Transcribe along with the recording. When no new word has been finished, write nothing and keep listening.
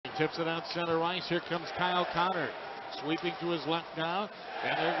tips it out center ice. Here comes Kyle Connor. Sweeping to his left now.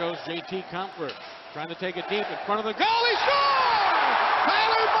 And there goes JT Comfort. Trying to take it deep in front of the goal. He scores!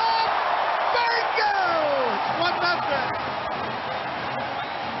 Tyler Moss! Bingo! It's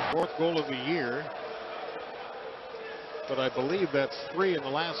 1-0. Fourth goal of the year. But I believe that's 3 in the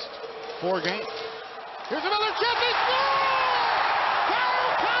last 4 games. Here's another chance. He scores! Kyle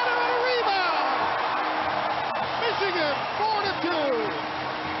Connor on a rebound! Michigan 4-2.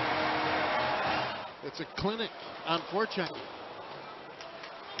 It's a clinic on forechecking.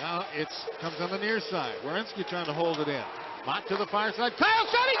 Now it comes on the near side. Werenski trying to hold it in. Mott to the far side. Kyle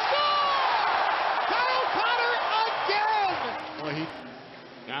shot. He scores! Kyle Connor again! Well,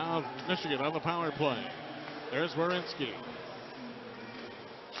 now Michigan on the power play. There's Werenski.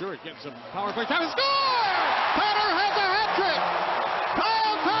 Sure, it gets some power play time to score! Connor has a hat trick!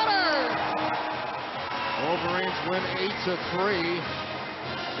 Wolverines win 8-3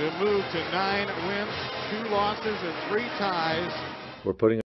 to move to 9 wins, 2 losses, and 3 ties. We're putting